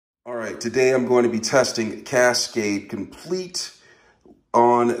All right, today I'm going to be testing Cascade Complete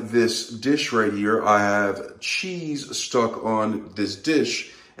on this dish right here. I have cheese stuck on this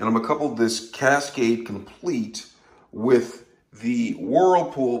dish, and I'm gonna couple this Cascade Complete with the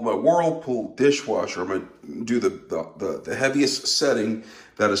Whirlpool, my Whirlpool dishwasher. I'm gonna do the heaviest setting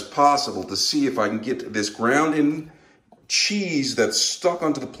that is possible to see if I can get this ground in cheese that's stuck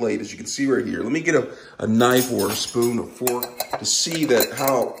onto the plate, as you can see right here. Let me get a knife or a spoon or fork to see that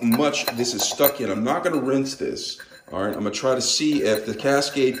how much this is stuck in. I'm not going to rinse this. All right, I'm going to try to see if the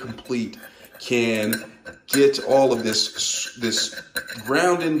Cascade Complete can get all of this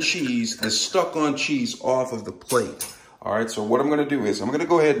ground-in cheese, this stuck-on cheese off of the plate. All right, so what I'm going to do is I'm going to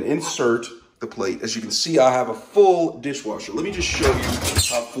go ahead and insert the plate. As you can see, I have a full dishwasher. Let me just show you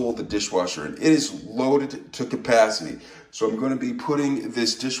how full the dishwasher is. It is loaded to capacity. So I'm going to be putting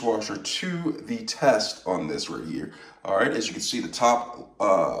this dishwasher to the test on this right here. All right, as you can see, the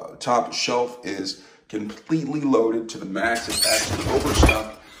top shelf is completely loaded to the max. It's actually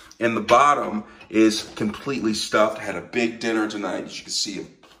overstuffed. And the bottom is completely stuffed. I had a big dinner tonight. As you can see,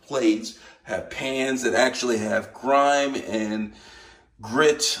 plates have pans that actually have grime and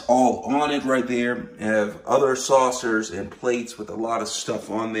grit all on it right there. I have other saucers and plates with a lot of stuff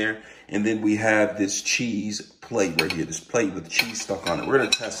on there. And then we have this cheese plate right here, this plate with cheese stuck on it. We're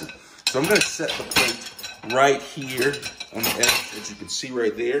gonna test it. So I'm gonna set the plate right here on the edge, as you can see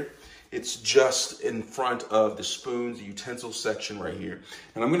right there. It's just in front of the spoons, the utensil section right here.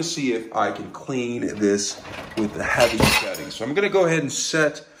 And I'm gonna see if I can clean this with the heavy setting. So I'm gonna go ahead and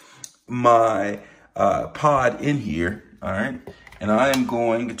set my pod in here, all right? And I am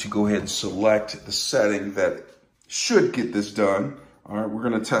going to go ahead and select the setting that should get this done. All right, we're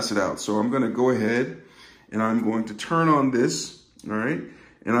gonna test it out. So I'm gonna go ahead and I'm going to turn on this, all right?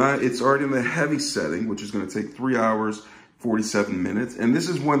 And it's already in the heavy setting, which is gonna take 3 hours, 47 minutes. And this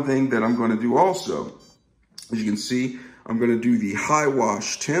is one thing that I'm gonna do also. As you can see, I'm gonna do the high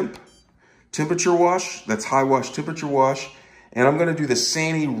wash temperature wash. That's high wash temperature wash. And I'm gonna do the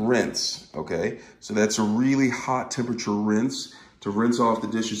Sani rinse, okay? So that's a really hot temperature rinse to rinse off the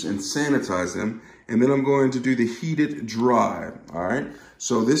dishes and sanitize them. And then I'm going to do the heated dry, all right?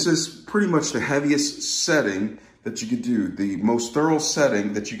 So this is pretty much the heaviest setting that you could do, the most thorough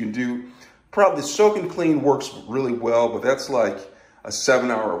setting that you can do. Probably soak and clean works really well, but that's like a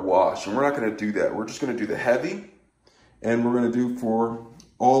 7-hour wash. And we're not gonna do that. We're just gonna do the heavy, and we're gonna do for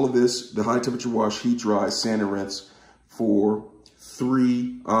all of this, the high temperature wash, heat dry, sand and rinse for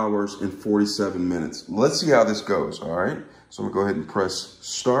 3 hours and 47 minutes. Let's see how this goes, all right? So I'm gonna go ahead and press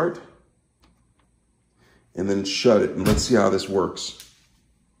start and then shut it, and let's see how this works.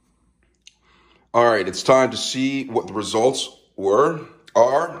 All right, it's time to see what the results are.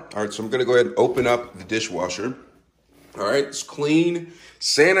 All right, so I'm gonna go ahead and open up the dishwasher. All right, it's clean,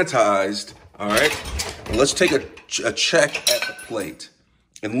 sanitized, all right? And let's take a check at the plate.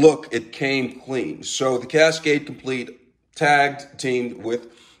 And look, it came clean. So the Cascade Complete teamed with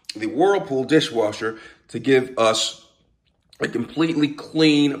the Whirlpool dishwasher to give us a completely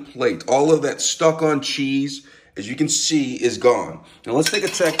clean plate. All of that stuck on cheese, as you can see, is gone. Now let's take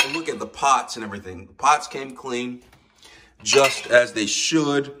a look at the pots and everything. The pots came clean, just as they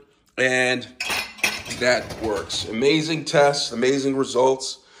should, and that works. Amazing tests, amazing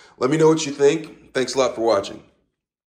results. Let me know what you think. Thanks a lot for watching.